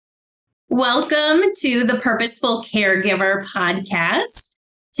Welcome to the Purposeful Caregiver podcast.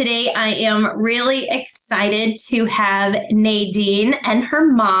 Today, I am really excited to have Nadine and her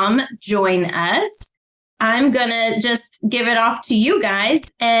mom join us. I'm going to just give it off to you guys.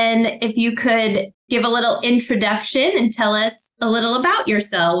 And if you could give a little introduction and tell us a little about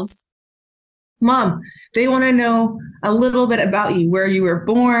yourselves. Mom, they want to know a little bit about you, where you were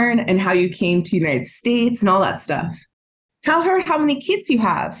born and how you came to the United States and all that stuff. Tell her how many kids you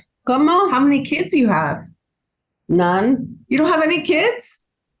have. Come on. How many kids you have? None. You don't have any kids?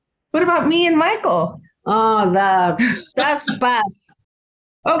 What about me and Michael? Oh, that's past.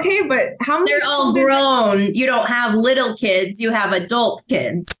 Okay, but how many? They're all grown. You don't have little kids. You have adult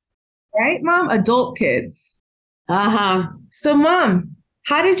kids. Right, Mom? Adult kids. Uh-huh. So, Mom,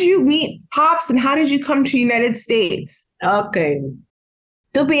 how did you meet Pops and how did you come to the United States? Okay.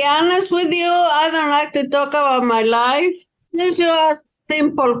 To be honest with you, I don't like to talk about my life. Since you ask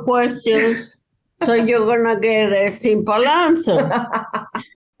simple questions, so you're going to get a simple answer.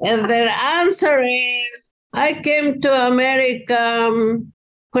 And the answer is, I came to America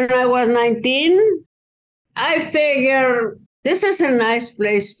when I was 19. I figured this is a nice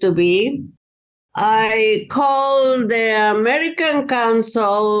place to be. I called the American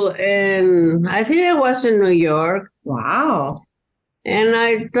Council I think it was in New York. Wow. And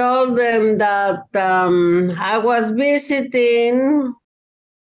I told them that I was visiting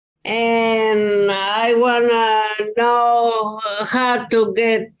and I want to know how to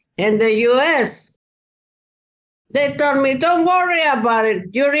get in the U.S. They told me, don't worry about it.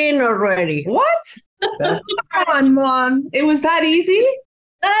 You're in already. What? Come on, Mom. It was that easy?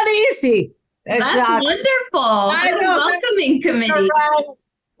 That easy. That's Exactly. wonderful. Welcoming committee.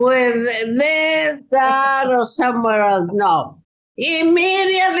 With this, that, or somewhere else. No.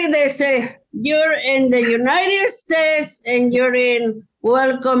 Immediately they say, you're in the United States and you're in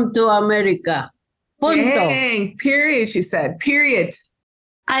Welcome to America. Punto. Dang, period, she said. Period.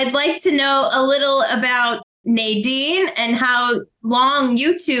 I'd like to know a little about Nadine and how long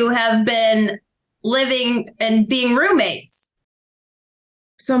you two have been living and being roommates.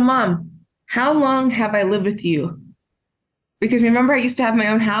 So, Mom, how long have I lived with you? Because remember, I used to have my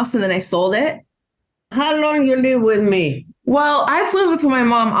own house and then I sold it. How long you live with me? Well, I've lived with my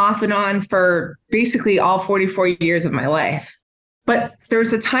mom off and on for basically all 44 years of my life. But there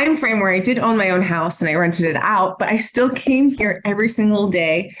was a time frame where I did own my own house and I rented it out, but I still came here every single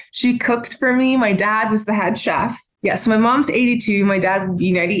day. She cooked for me. My dad was the head chef. Yeah, so my mom's 82. My dad would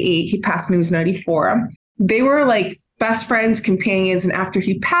be 98. He passed when he was 94. They were like best friends, companions. And after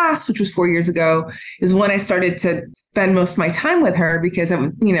he passed, which was 4 years ago, is when I started to spend most of my time with her because I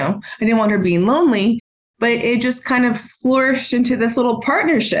was, I didn't want her being lonely. But it just kind of flourished into this little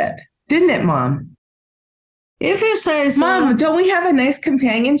partnership, didn't it, Mom? If you say so. Mom, don't we have a nice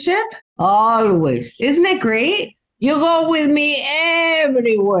companionship? Always. Isn't it great? You go with me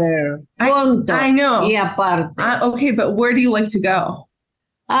everywhere. I know. Yeah, okay, but where do you like to go?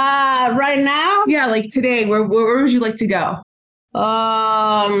 Right now? Yeah, like today, where would you like to go?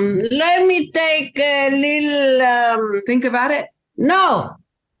 Let me take a little... Think about it? No.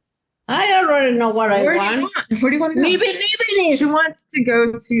 I already know what I want. Where do you want to go? Nibinis. She wants to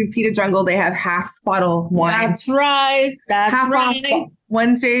go to Pita Jungle. They have half bottle wine. That's right. That's right. Off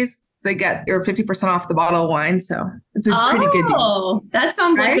Wednesdays, they get 50% off the bottle of wine. So it's a pretty good deal. Oh, that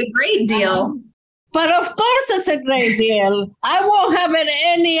sounds like a great deal. But of course it's a great deal. I won't have it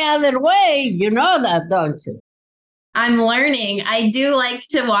any other way. You know that, don't you? I'm learning. I do like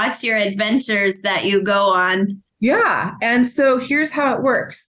to watch your adventures that you go on. Yeah. And so here's how it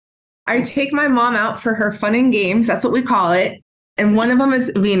works. I take my mom out for her fun and games. That's what we call it. And one of them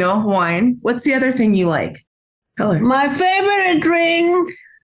is vino, wine. What's the other thing you like? Tell her. My favorite drink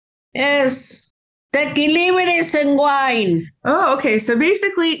is tequilibres and wine. Oh, okay. So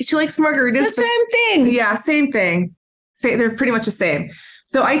basically, she likes margaritas. It's the same thing. Yeah, same thing. They're pretty much the same.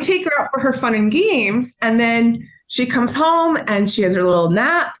 So I take her out for her fun and games. And then she comes home and she has her little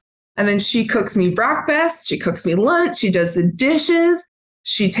nap. And then she cooks me breakfast. She cooks me lunch. She does the dishes.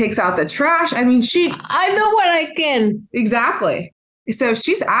 She takes out the trash. I do what I can. Exactly. So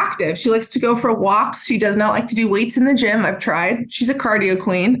she's active. She likes to go for walks. She does not like to do weights in the gym. I've tried. She's a cardio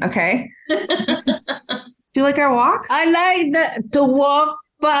queen. Okay. Do you like our walks? I like to walk,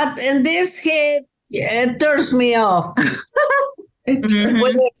 but in this case, it turns me off. With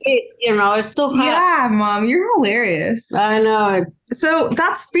the kid, it's too hot. Yeah, Mom, you're hilarious. I know. So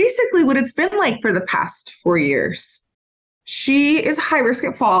that's basically what it's been like for the past 4 years. She is high risk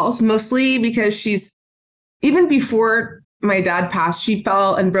at falls, mostly because even before my dad passed, she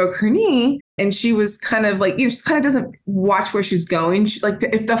fell and broke her knee. And she was kind of like, she kind of doesn't watch where she's going. She, like,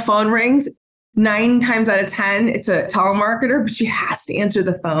 if the phone rings, 9 times out of 10, it's a telemarketer, but she has to answer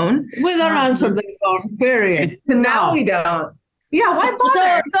the phone. We don't answer the phone, period. No, we don't. Yeah, why bother?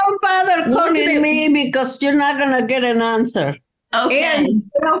 So don't bother calling me because you're not going to get an answer. Okay. And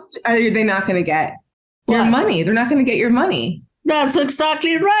what else are they not going to get? Your money. They're not going to get your money. That's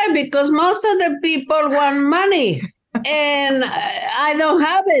exactly right, because most of the people want money, and I don't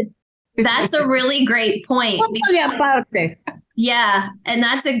have it. That's a really great point. Yeah, and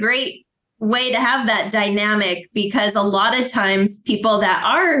that's a great way to have that dynamic, because a lot of times people that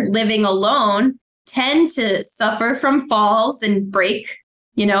are living alone tend to suffer from falls and break,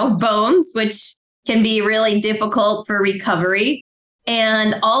 bones, which can be really difficult for recovery.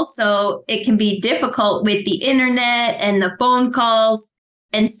 And also it can be difficult with the internet and the phone calls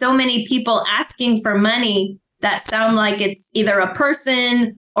and so many people asking for money that sound like it's either a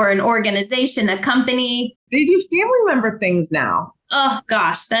person or an organization, a company. They do family member things now. Oh,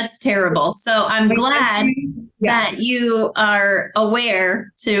 gosh, that's terrible. So I'm glad that you are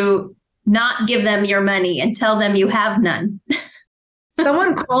aware to not give them your money and tell them you have none.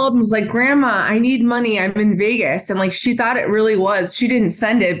 Someone called and was like, Grandma, I need money. I'm in Vegas. And like, she thought it really was. She didn't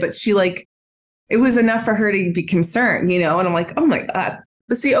send it, but she it was enough for her to be concerned, And I'm like, oh my God.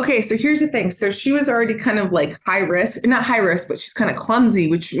 But see, okay, so here's the thing. So she was already kind of like high risk, not high risk, but she's kind of clumsy,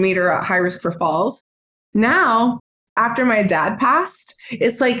 which made her high risk for falls. Now, after my dad passed,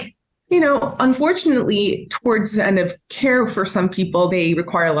 it's like, unfortunately, towards the end of care for some people, they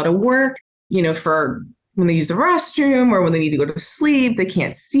require a lot of work, for when they use the restroom or when they need to go to sleep, they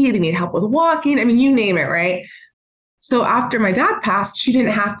can't see, they need help with walking. I mean, you name it, right? So after my dad passed, she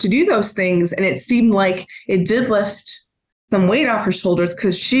didn't have to do those things. And it seemed like it did lift some weight off her shoulders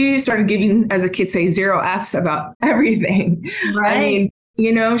because she started giving, as the kids say, 0 Fs about everything. Right. I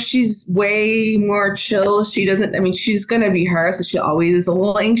mean, she's way more chill. She's going to be her. So she always is a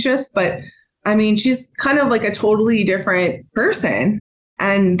little anxious, but I mean, she's kind of like a totally different person.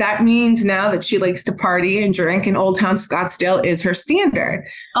 And that means now that she likes to party and drink, and Old Town Scottsdale is her standard.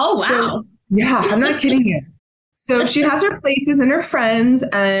 Oh, wow. So, yeah, I'm not kidding you. So she has her places and her friends.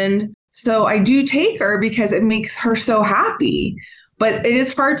 And so I do take her because it makes her so happy. But it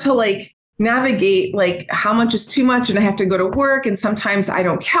is hard to navigate how much is too much, and I have to go to work, and sometimes I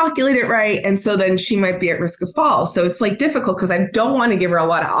don't calculate it right, and so then she might be at risk of fall. So it's difficult because I don't want to give her a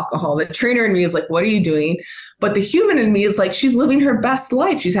lot of alcohol. The trainer in me is like, what are you doing? But the human in me is like, she's living her best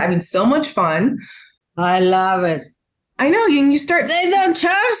life. She's having so much fun. I love it. I know. You start. They don't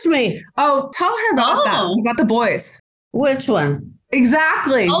trust me. Oh, tell her about that. About the boys. Which one?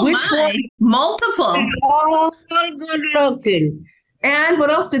 Exactly. Oh, Which one? Multiple. All good looking. And what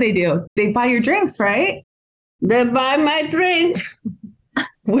else do? They buy your drinks, right? They buy my drinks.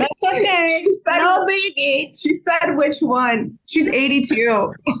 That's okay. No biggie. She said which one? She's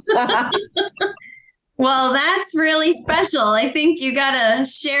 82. Well, that's really special. I think you got to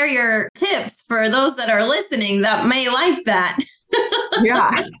share your tips for those that are listening that may like that.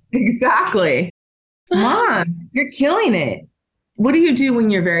 Yeah, exactly. Mom, you're killing it. What do you do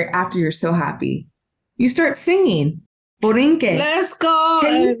when after you're so happy? You start singing. Borinque. Let's go.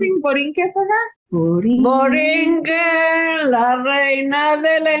 Can you sing Borinque for her? Borinque, la reina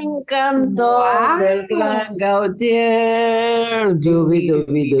del encanto del gran Gautier.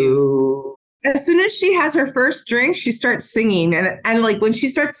 Dooby-dooby-doo. As soon as she has her first drink, she starts singing. And when she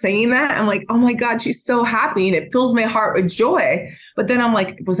starts singing that, I'm like, oh my God, she's so happy. And it fills my heart with joy. But then I'm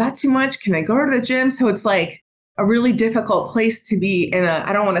like, was that too much? Can I go to the gym? So it's a really difficult place to be in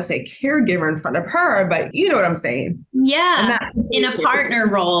I don't want to say caregiver in front of her, but you know what I'm saying. Yeah, in a partner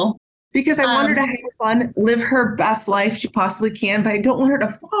role. Because I want her to have fun, live her best life she possibly can, but I don't want her to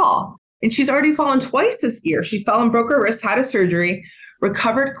fall. And she's already fallen twice this year. She fell and broke her wrist, had a surgery,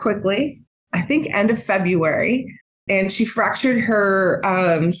 recovered quickly, I think end of February, and she fractured her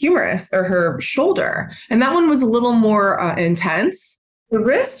humerus or her shoulder. And that one was a little more intense. The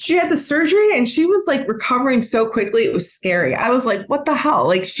wrist, she had the surgery and she was recovering so quickly. It was scary. I was like, what the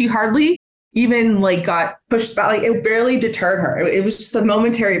hell? She hardly even got pushed back. It barely deterred her. It was just a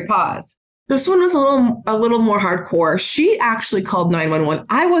momentary pause. This one was a little more hardcore. She actually called 911.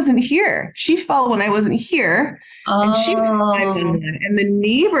 I wasn't here. She fell when I wasn't here. And she called 911. And the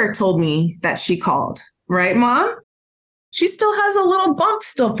neighbor told me that she called. Right, Mom? She still has a little bump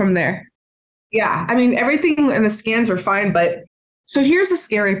still from there. Yeah. I mean, everything and the scans were fine, but so here's the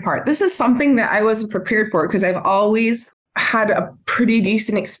scary part. This is something that I wasn't prepared for because I've always had a pretty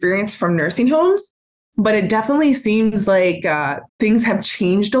decent experience from nursing homes, but it definitely seems like things have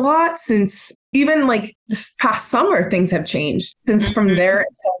changed a lot since even this past summer, things have changed since from there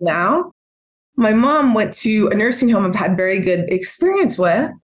until now. my mom went to a nursing home I've had very good experience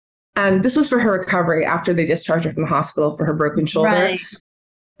with. And this was for her recovery after they discharged her from the hospital for her broken shoulder. Right.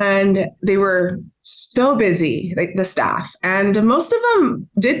 And they were so busy, like the staff. And most of them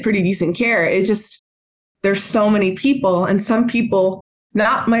did pretty decent care. It's just, there's so many people, and some people,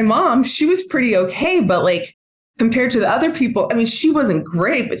 not my mom, she was pretty okay. But like compared to the other people, I mean, she wasn't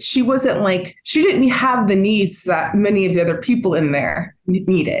great, but she wasn't like, she didn't have the needs that many of the other people in there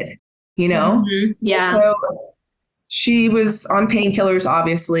needed, you know? Mm-hmm. Yeah. So she was on painkillers,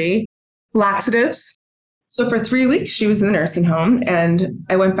 obviously, laxatives. So for 3 weeks, she was in the nursing home, and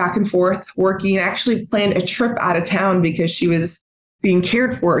I went back and forth working, actually planned a trip out of town because she was being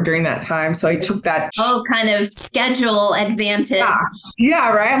cared for during that time. So I took that. Oh, kind of schedule advantage.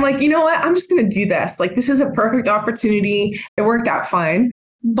 Yeah, right. I'm like, you know what? I'm just going to do this. Like, this is a perfect opportunity. It worked out fine.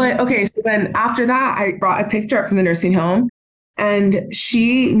 But okay, so then after that, I picked her up from the nursing home, and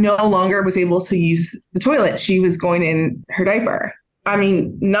she no longer was able to use the toilet. She was going in her diaper. I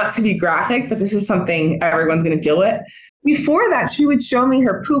mean, not to be graphic, but this is something everyone's going to deal with. Before that, she would show me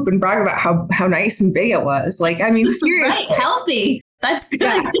her poop and brag about how nice and big it was. Like, I mean, seriously. Right, healthy. That's good.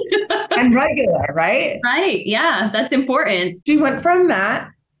 Yes. And regular, right? Right. Yeah, that's important. She went from that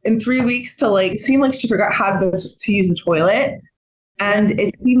in 3 weeks to like, it seemed like she forgot how to use the toilet. And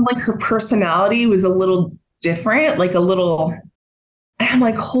it seemed like her personality was a little different, like a little, and I'm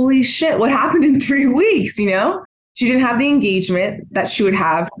like, holy shit, what happened in 3 weeks, you know? She didn't have the engagement that she would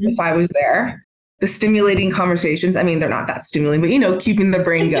have if I was there. The stimulating conversations. I mean, they're not that stimulating, but, you know, keeping the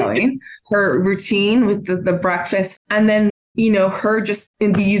brain going. Her routine with the breakfast. And then, you know, her just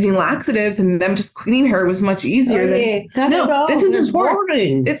using laxatives and them just cleaning her was much easier. This is important.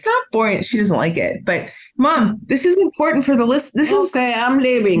 Boring. It's not boring. She doesn't like it. But Mom, this is important for the list. Okay, I'm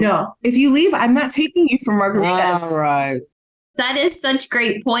leaving. No, if you leave, I'm not taking you for margaritas. All right. That is such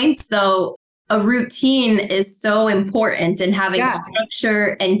great points, though. A routine is so important, and having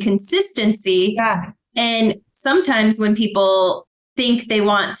structure and consistency. Yes. And sometimes when people think they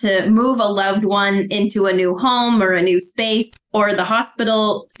want to move a loved one into a new home or a new space, or the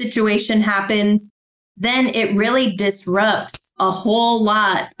hospital situation happens, then it really disrupts a whole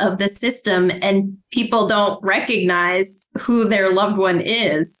lot of the system, and people don't recognize who their loved one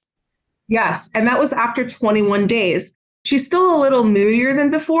is. Yes. And that was after 21 days. She's still a little moodier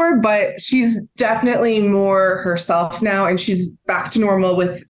than before, but she's definitely more herself now, and she's back to normal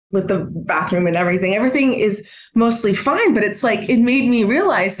with the bathroom and everything. Everything is mostly fine, but it's like, it made me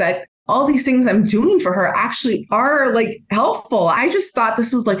realize that all these things I'm doing for her actually are like helpful. I just thought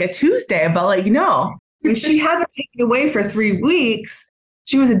this was like a Tuesday, but like, no, when she had to take it away for 3 weeks,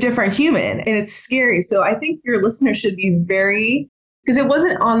 she was a different human, and it's scary. So I think your listeners should be because it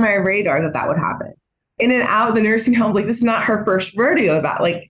wasn't on my radar that would happen. In and out of the nursing home, like, this is not her first rodeo about,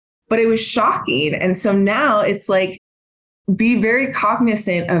 like, but it was shocking. And so now it's like, be very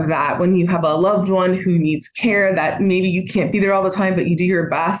cognizant of that when you have a loved one who needs care, that maybe you can't be there all the time, but you do your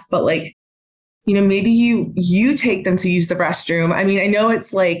best. But like, you know, maybe you take them to use the restroom. I mean, I know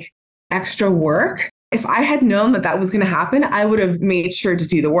it's like extra work. If I had known that was going to happen, I would have made sure to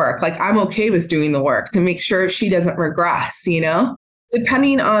do the work. Like, I'm okay with doing the work to make sure she doesn't regress, you know?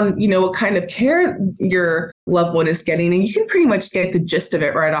 Depending on, you know, what kind of care your loved one is getting. And you can pretty much get the gist of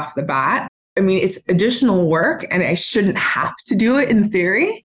it right off the bat. I mean, it's additional work, and I shouldn't have to do it in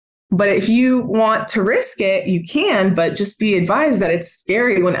theory. But if you want to risk it, you can, but just be advised that it's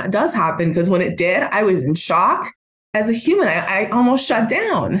scary when it does happen, because when it did, I was in shock. As a human, I almost shut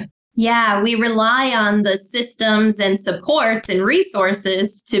down. Yeah, we rely on the systems and supports and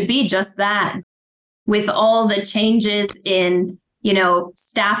resources to be just that. With all the changes in, you know,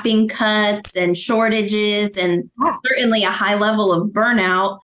 staffing cuts and shortages, and certainly a high level of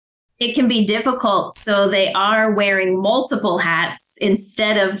burnout, it can be difficult. So they are wearing multiple hats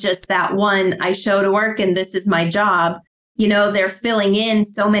instead of just that one, I show to work and this is my job. You know, they're filling in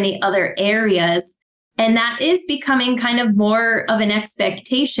so many other areas. And that is becoming kind of more of an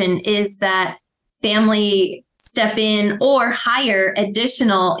expectation, is that family step in or hire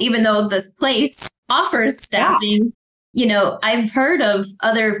additional, even though this place offers staffing. You know, I've heard of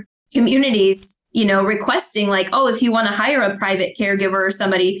other communities, you know, requesting like, oh, if you want to hire a private caregiver or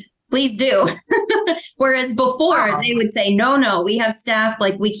somebody, please do. Whereas before they would say, no, we have staff,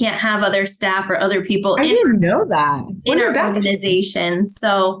 like we can't have other staff or other people I didn't know that. in our organization.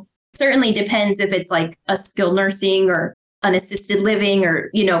 So certainly depends if it's like a skilled nursing or an assisted living, or,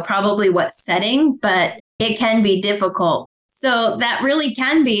 you know, probably what setting, but it can be difficult. So that really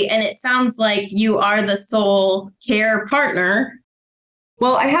can be. And it sounds like you are the sole care partner.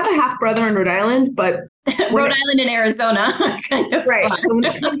 Well, I have a half brother in Rhode Island, but Rhode Island and Arizona. Kind of right. So when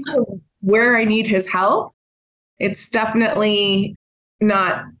it comes to where I need his help, it's definitely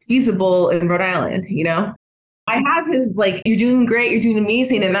not feasible in Rhode Island, I have his you're doing great, you're doing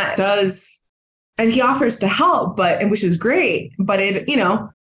amazing. And that does, and he offers to help, which is great, but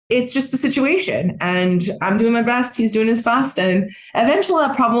it's just the situation, and I'm doing my best. He's doing his best. And eventually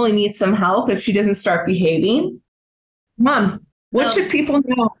I'll probably need some help if she doesn't start behaving. Mom, what should people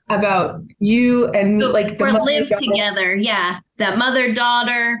know about you and me? We're live together. Yeah. That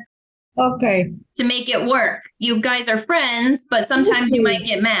mother-daughter. Okay. To make it work. You guys are friends, but sometimes you might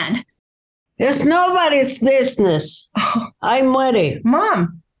get mad. It's nobody's business. I'm ready.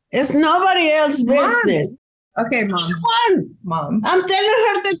 Mom. It's nobody else's business. Okay, Mom. Mom. I'm telling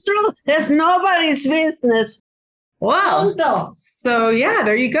her the truth. It's nobody's business. Wow. So yeah,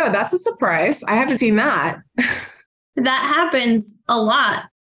 there you go. That's a surprise. I haven't seen that. That happens a lot.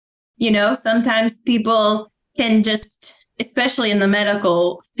 Sometimes people can just, especially in the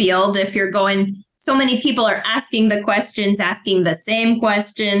medical field, if you're going, so many people are asking the same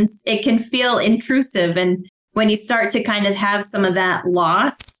questions. It can feel intrusive. And when you start to kind of have some of that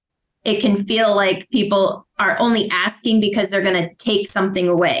loss, it can feel like people are only asking because they're going to take something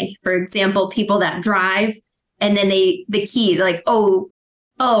away. For example, people that drive and then the key, you're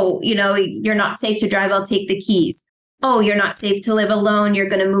not safe to drive. I'll take the keys. Oh, you're not safe to live alone. You're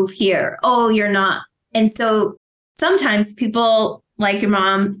going to move here. Oh, you're not. And so sometimes people like your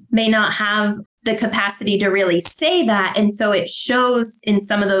mom may not have the capacity to really say that. And so it shows in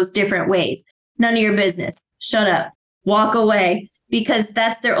some of those different ways. None of your business. Shut up. Walk away. Because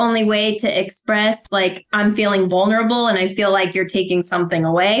that's their only way to express, I'm feeling vulnerable and I feel like you're taking something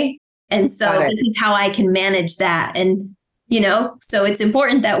away. And so this is how I can manage that. And, so it's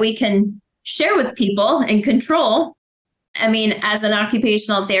important that we can share with people and control. I mean, as an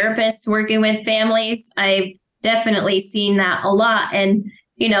occupational therapist working with families, I've definitely seen that a lot. And,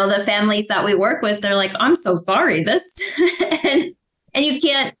 the families that we work with, they're like, I'm so sorry. and you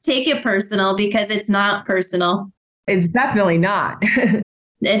can't take it personal because it's not personal. It's definitely not.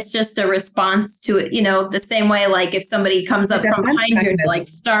 It's just a response to it, the same way, if somebody comes up from behind you,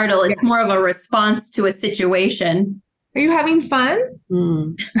 startle, it's more of a response to a situation. Are you having fun?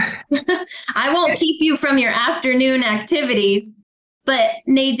 I won't keep you from your afternoon activities, but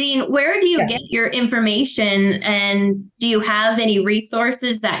Nadine, where do you get your information? And do you have any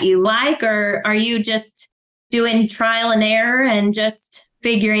resources that you like, or are you just doing trial and error and just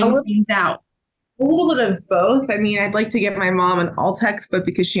figuring things out? A little bit of both. I mean, I'd like to get my mom an Altex, but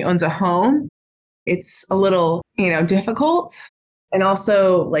because she owns a home, it's a little, difficult. And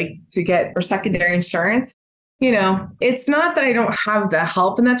also to get her secondary insurance. It's not that I don't have the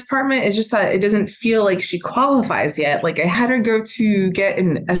help in that department. It's just that it doesn't feel like she qualifies yet. I had her go to get a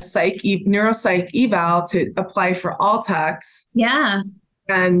neuropsych eval to apply for Altex. Yeah.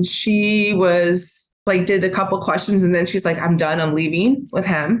 And she was did a couple questions and then she's like, I'm done. I'm leaving with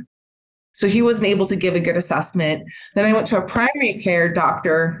him. So he wasn't able to give a good assessment. Then I went to a primary care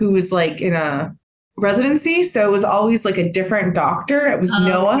doctor who was in a residency. So it was always a different doctor. It was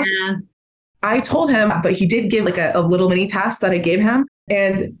Noah. Yeah. I told him, but he did give a little mini test that I gave him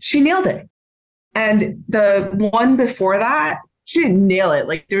and she nailed it. And the one before that, she didn't nail it.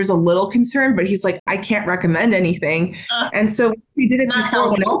 There was a little concern, but he's like, I can't recommend anything. And so she did it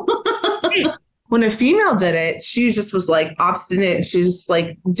before. When a female did it, she just was obstinate. She just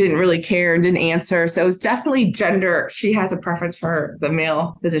didn't really care and didn't answer. So it was definitely gender. She has a preference for the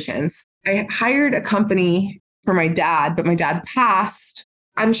male physicians. I hired a company for my dad, but my dad passed.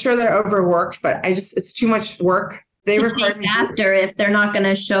 I'm sure they're overworked, but it's too much work. They require me after if they're not going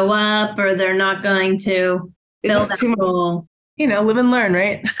to show up or they're not going to fill that role. Live and learn,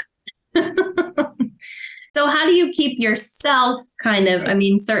 right? So how do you keep yourself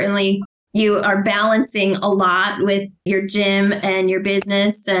certainly you are balancing a lot with your gym and your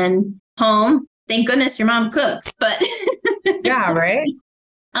business and home. Thank goodness your mom cooks, but yeah, right.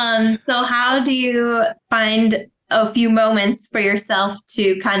 So how do you find a few moments for yourself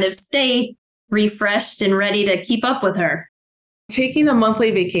to kind of stay refreshed and ready to keep up with her? Taking a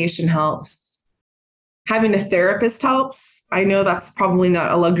monthly vacation helps. Having a therapist helps. I know that's probably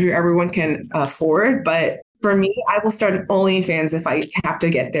not a luxury everyone can afford, but for me, I will start an OnlyFans if I have to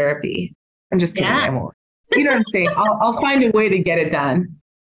get therapy. I'm just kidding. I won't. You know what I'm saying? I'll find a way to get it done.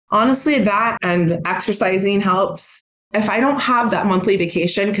 Honestly, that and exercising helps. If I don't have that monthly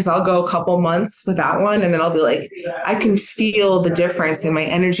vacation, because I'll go a couple months without one, and then I'll be I can feel the difference in my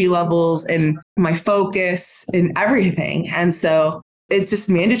energy levels and my focus and everything. And so it's just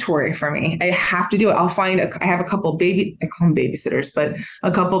mandatory for me. I have to do it. I have a couple I call them babysitters, but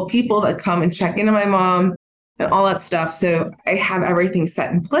a couple people that come and check into my mom and all that stuff. So I have everything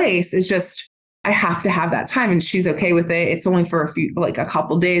set in place. It's just, I have to have that time, and she's okay with it. It's only for a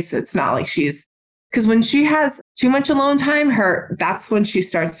couple days. So it's not like because when she has too much alone time, that's when she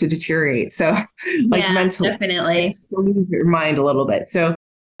starts to deteriorate. So mentally, definitely lose your mind a little bit. So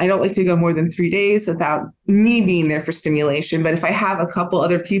I don't like to go more than 3 days without me being there for stimulation. But if I have a couple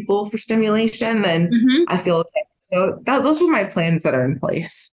other people for stimulation, then I feel okay. So those are my plans that are in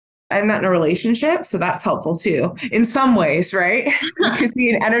place. I'm not in a relationship, so that's helpful too, in some ways, right? It could be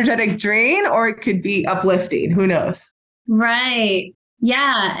an energetic drain, or it could be uplifting. Who knows? Right.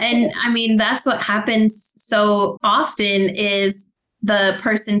 Yeah. And I mean, that's what happens so often is the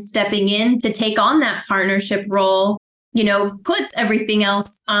person stepping in to take on that partnership role, puts everything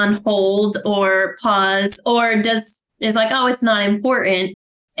else on hold or pause, or is like, oh, it's not important.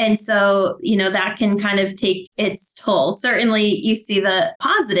 And so, that can kind of take its toll. Certainly you see the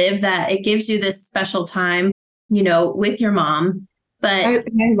positive that it gives you this special time, with your mom. But I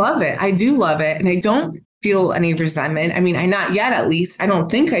love it. I do love it. And I don't feel any resentment. I mean, not yet, at least. I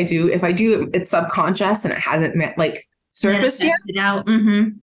don't think I do. If I do, it's subconscious and it hasn't surfaced yet. Out.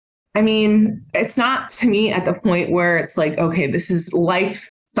 Mm-hmm. I mean, it's not to me at the point where it's like, okay, this is life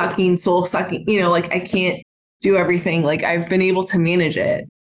sucking, soul sucking, I can't do everything. I've been able to manage it.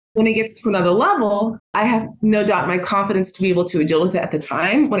 When it gets to another level, I have no doubt my confidence to be able to deal with it at the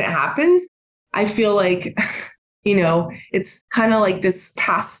time when it happens. I feel like, it's kind of like this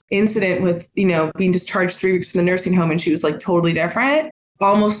past incident with, being discharged 3 weeks from the nursing home, and she was totally different,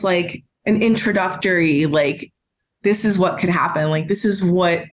 almost like an introductory, this is what could happen. This is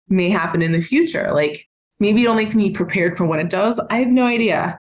what may happen in the future. Maybe it'll make me prepared for when it does. I have no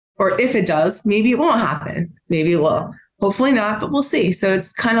idea. Or if it does, maybe it won't happen. Maybe it will. Hopefully not, but we'll see. So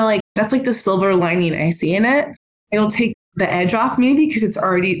it's kind of that's the silver lining I see in it. It'll take the edge off maybe because it's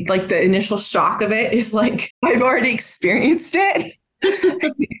already the initial shock of it is I've already experienced it.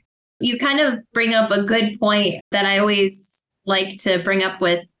 You kind of bring up a good point that I always like to bring up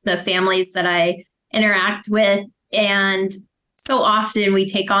with the families that I interact with. And so often we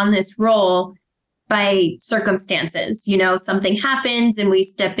take on this role by circumstances, something happens and we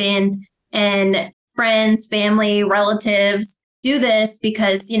step in, and friends, family, relatives do this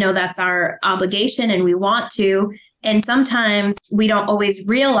because, that's our obligation and we want to. And sometimes we don't always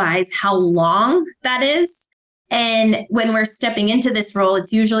realize how long that is. And when we're stepping into this role,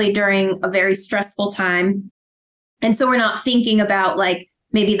 it's usually during a very stressful time. And so we're not thinking about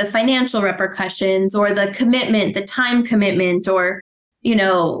maybe the financial repercussions or the commitment, the time commitment, or,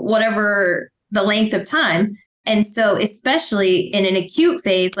 whatever the length of time. And so especially in an acute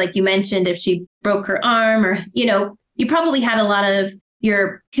phase, like you mentioned, if she broke her arm or, you probably had a lot of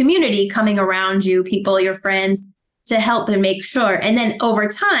your community coming around you, people, your friends, to help and make sure. And then over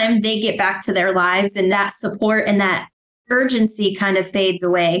time, they get back to their lives, and that support and that urgency kind of fades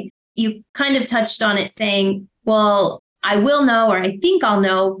away. You kind of touched on it saying, well, I will know, or I think I'll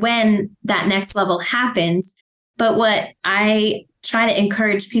know when that next level happens. But what I try to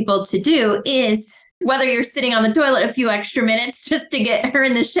encourage people to do is, whether you're sitting on the toilet a few extra minutes just to get her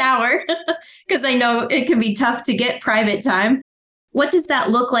in the shower, because I know it can be tough to get private time. What does that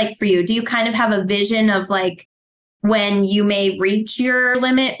look like for you? Do you kind of have a vision of when you may reach your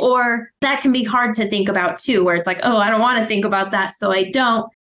limit? Or that can be hard to think about too, where it's oh, I don't want to think about that, so I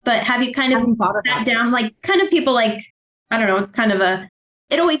don't. But have you kind of sat down, kind of people I don't know, it's kind of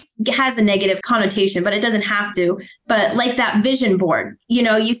it always has a negative connotation, but it doesn't have to. But that vision board,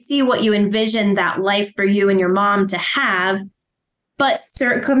 you see what you envision that life for you and your mom to have, but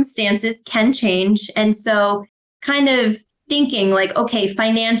circumstances can change. And so kind of thinking okay,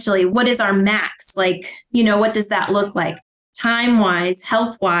 financially, what is our max? What does that look like? Time-wise,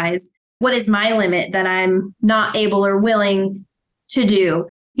 health-wise, what is my limit that I'm not able or willing to do?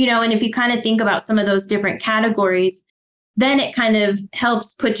 And if you kind of think about some of those different categories, then it kind of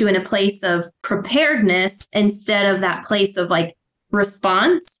helps put you in a place of preparedness instead of that place of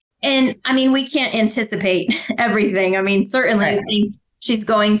response. And I mean, we can't anticipate everything. I mean, certainly I think she's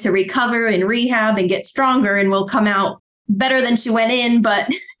going to recover and rehab and get stronger and will come out better than she went in. But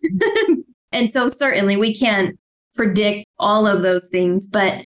and so certainly we can't predict all of those things.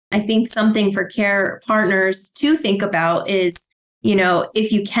 But I think something for care partners to think about is,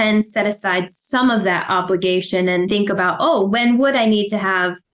 if you can set aside some of that obligation and think about, oh, when would I need to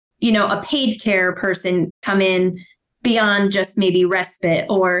have, a paid care person come in beyond just maybe respite,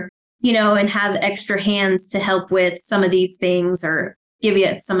 or, and have extra hands to help with some of these things or give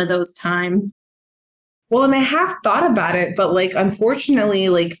you some of those time. Well, and I have thought about it, but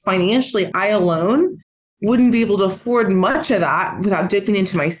unfortunately, financially, I alone wouldn't be able to afford much of that without dipping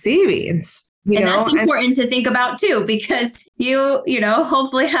into my savings. And that's important to think about too, because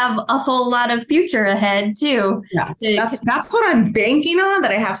hopefully have a whole lot of future ahead too. Yes, that's what I'm banking on,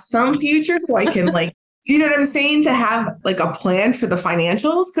 that I have some future so I can do you know what I'm saying? To have a plan for the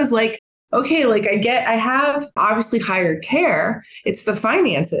financials. Cause okay, I have obviously hired care. It's the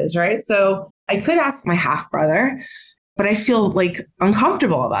finances, right? So I could ask my half brother, but I feel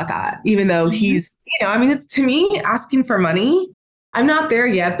uncomfortable about that, even though he's, it's to me asking for money. I'm not there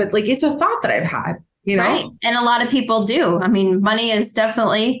yet, but it's a thought that I've had, Right. And a lot of people do. I mean, money is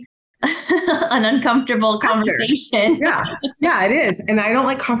definitely an uncomfortable conversation. Yeah, it is. And I don't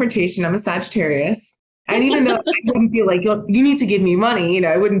like confrontation. I'm a Sagittarius. And even though I wouldn't be you need to give me money,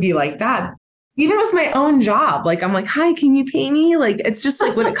 I wouldn't be like that. Even with my own job, I'm like, hi, can you pay me? It's just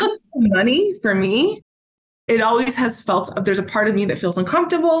when it comes to money for me, it always has felt there's a part of me that feels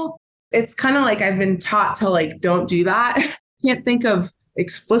uncomfortable. It's kind of I've been taught to don't do that. Can't think of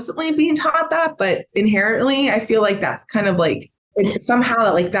explicitly being taught that, but inherently, I feel that's kind of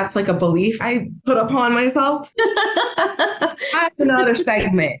somehow that's a belief I put upon myself. That's another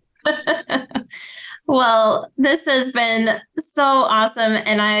segment. Well, this has been so awesome.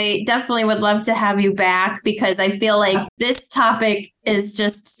 And I definitely would love to have you back, because I feel like this topic is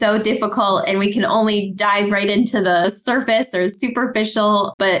just so difficult and we can only dive right into the surface or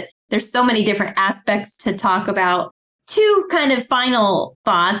superficial, but there's so many different aspects to talk about. Two kind of final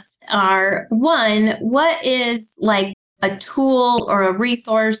thoughts are, one, what is a tool or a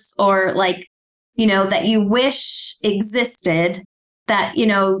resource or that you wish existed that,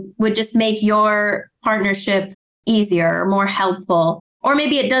 would just make your partnership easier or more helpful? Or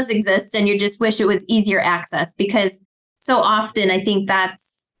maybe it does exist and you just wish it was easier access, because so often I think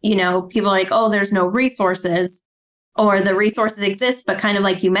that's, people are oh, there's no resources, or the resources exist, but kind of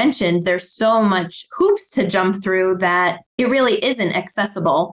like you mentioned, there's so much hoops to jump through that it really isn't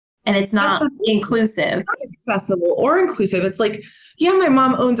accessible and it's not inclusive. It's not accessible or inclusive. It's yeah, my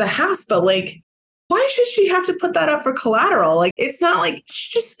mom owns a house, but why should she have to put that up for collateral? It's not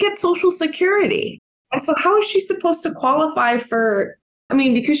she just gets Social Security. And so how is she supposed to qualify for,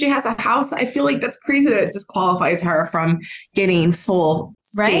 because she has a house, I feel that's crazy that it disqualifies her from getting full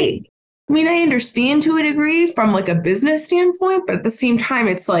state. Right. I understand to a degree from a business standpoint, but at the same time,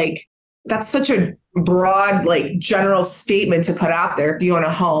 it's that's such a broad, general statement to put out there. If you own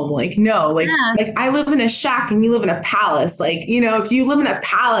a home, no, I live in a shack and you live in a palace. If you live in a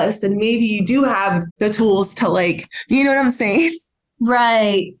palace, then maybe you do have the tools to you know what I'm saying?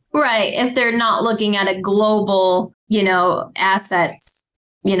 Right. If they're not looking at a global, assets,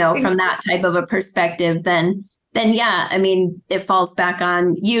 from that type of a perspective, then yeah, it falls back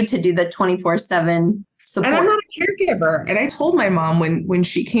on you to do the 24/7 support. And I'm not a caregiver. And I told my mom when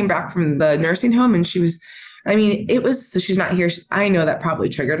she came back from the nursing home and she was, so she's not here. I know that probably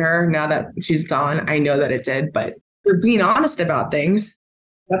triggered her. Now that she's gone, I know that it did, but we're being honest about things.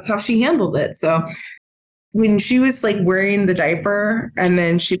 That's how she handled it. So when she was wearing the diaper and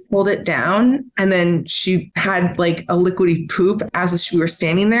then she pulled it down and then she had a liquidy poop as we were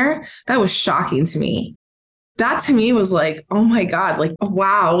standing there, that was shocking to me. That to me was oh my God,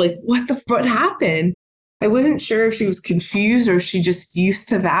 wow, what happened? I wasn't sure if she was confused or she just used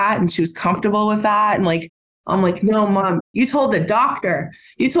to that and she was comfortable with that. And I'm no, Mom, you told the doctor,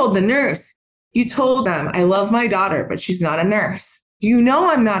 you told the nurse, you told them I love my daughter, but she's not a nurse.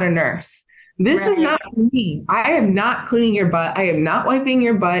 I'm not a nurse. This is not for me. I am not cleaning your butt. I am not wiping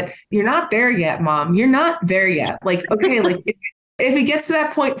your butt. You're not there yet, Mom. You're not there yet. Okay, if it gets to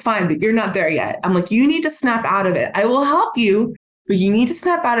that point, fine, but you're not there yet. I'm you need to snap out of it. I will help you, but you need to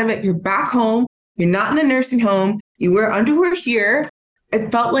snap out of it. You're back home. You're not in the nursing home. You wear underwear here.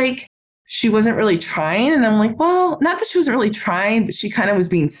 It felt she wasn't really trying. And I'm well, not that she wasn't really trying, but she kind of was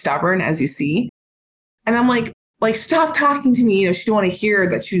being stubborn, as you see. And I'm stop talking to me. She didn't want to hear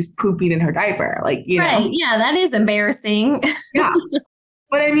that she was pooping in her diaper. Right. Yeah, that is embarrassing. Yeah.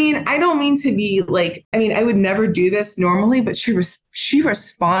 But I don't mean to be I would never do this normally, but she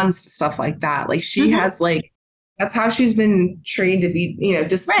responds to stuff like that. She has that's how she's been trained to be,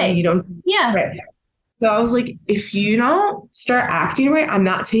 disciplined. You don't. Yeah. Right. So I was if you don't start acting right, I'm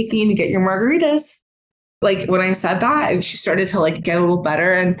not taking you to get your margaritas. When I said that, and she started to get a little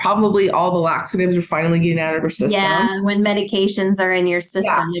better, and probably all the laxatives are finally getting out of her system. Yeah. When medications are in your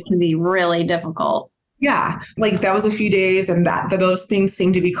system, it can be really difficult. Yeah. That was a few days and those things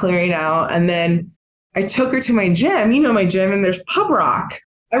seemed to be clearing out. And then I took her to my gym, my gym, and there's Pub Rock.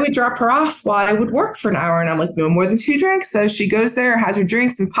 I would drop her off while I would work for an hour. And I'm no more than 2 drinks. So she goes there, has her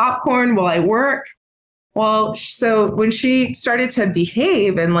drinks and popcorn while I work. Well, so when she started to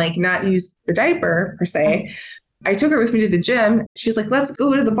behave and not use the diaper per se, I took her with me to the gym. She's like, let's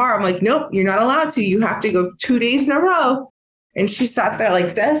go to the bar. I'm like, nope, you're not allowed to. You have to go 2 days in a row. And she sat there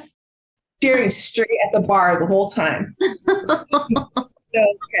like this, staring straight at the bar the whole time. So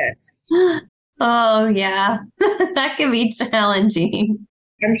pissed. Oh, yeah. That can be challenging.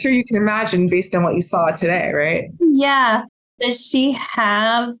 I'm sure you can imagine based on what you saw today, right? Yeah. Does she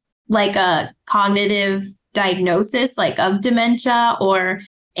have like a cognitive diagnosis, like of dementia or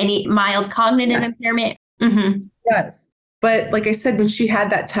any mild cognitive impairment? Mm-hmm. Yes. But like I said, when she had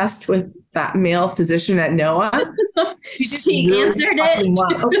that test with that male physician at NOAA, she answered it.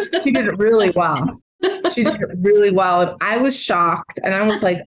 Well. She did it really well. She did it really well. And I was shocked. And I was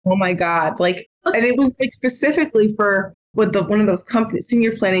like, oh my God. Like, and it was like specifically for what one of those companies,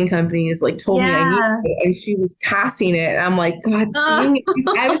 senior planning companies, like told me I needed it. And she was passing it. And I'm like, God, seeing it.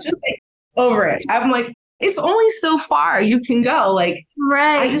 I was just like over it. I'm like, it's only so far you can go. Like,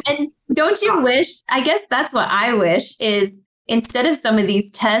 right. And don't you wish, I guess that's what I wish is instead of some of these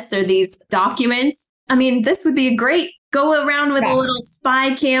tests or these documents, I mean, this would be a great go around with a little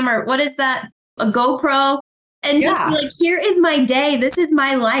spy cam or what is that? A GoPro and just be like, here is my day. This is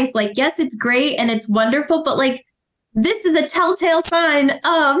my life. Like, yes, it's great and it's wonderful, but like, this is a telltale sign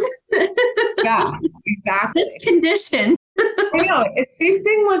of yeah, exactly. this condition. I know. It's the same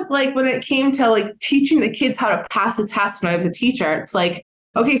thing with like when it came to like teaching the kids how to pass a test when I was a teacher. It's like,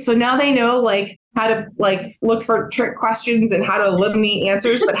 okay, so now they know like how to like look for trick questions and how to eliminate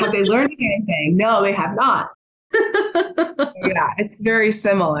answers, but have they learned anything? No, they have not. Yeah, it's very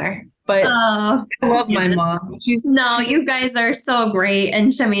similar. But I love my mom. She's you guys are so great.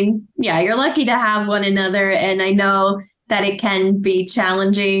 And I mean, yeah, you're lucky to have one another. And I know that it can be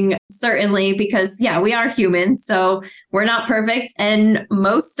challenging, certainly, because, we are human. So we're not perfect. And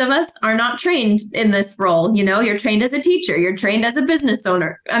most of us are not trained in this role. You know, you're trained as a teacher. You're trained as a business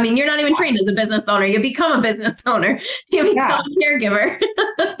owner. I mean, you're not even trained as a business owner. You become a business owner. You become a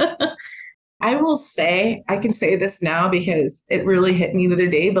caregiver. I will say, I can say this now because it really hit me the other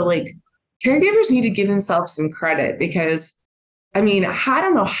day, but like caregivers need to give themselves some credit because, I mean, I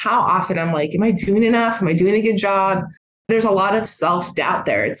don't know how often I'm like, am I doing enough? Am I doing a good job? There's a lot of self-doubt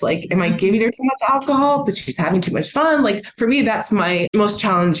there. It's like, am I giving her too much alcohol, but she's having too much fun? Like for me, that's my most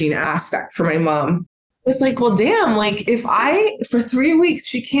challenging aspect for my mom. It's like, well, damn, like if for 3 weeks,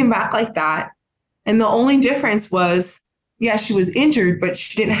 she came back like that. And the only difference was, she was injured, but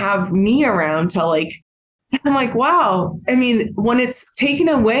she didn't have me around to like, I'm like, wow. I mean, when it's taken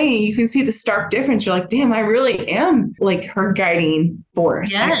away, you can see the stark difference. You're like, damn, I really am like her guiding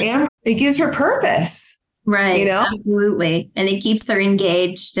force. Yes. I am. It gives her purpose. Right. You know? Absolutely. And it keeps her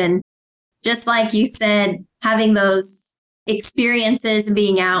engaged. And just like you said, having those experiences and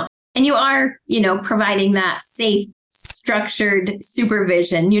being out and you are, providing that safe, structured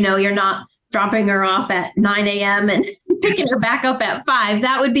supervision. You're not dropping her off at 9 a.m. and picking her back up at 5.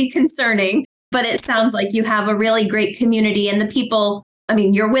 That would be concerning. But it sounds like you have a really great community and the people, I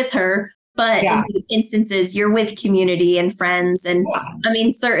mean, you're with her, but in instances, you're with community and friends. And I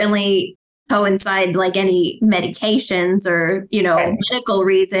mean, certainly coincide like any medications or, medical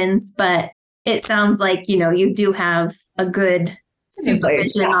reasons. But it sounds like, you do have a good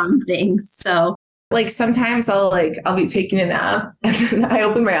supervision on things. So like sometimes I'll be taking a nap and then I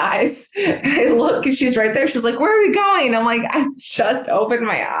open my eyes and I look and she's right there. She's like, where are we going? I'm like, I just opened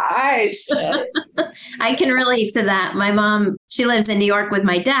my eyes. I can relate to that. My mom, she lives in New York with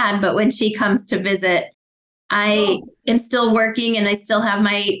my dad, but when she comes to visit, I am still working and I still have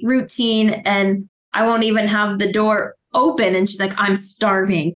my routine and I won't even have the door open. And she's like, I'm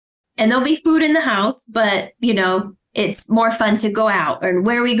starving. And there'll be food in the house, but it's more fun to go out. And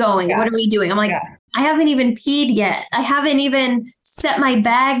where are we going? What are we doing? I'm like, I haven't even peed yet. I haven't even set my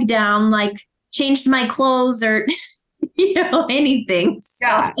bag down, like changed my clothes or, anything.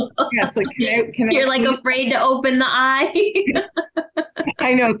 So, it's like, can you're like afraid to open the eye.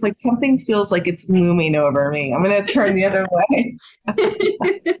 I know. It's like something feels like it's looming over me. I'm going to turn the other way.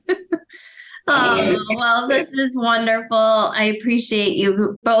 Oh, well, this is wonderful. I appreciate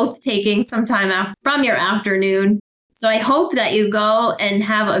you both taking some time from your afternoon. So I hope that you go and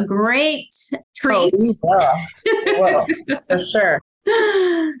have a great treat. Well, for sure.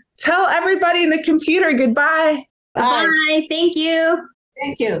 Tell everybody in the computer goodbye. Bye. Thank you.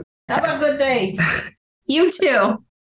 Thank you. Have a good day. You too.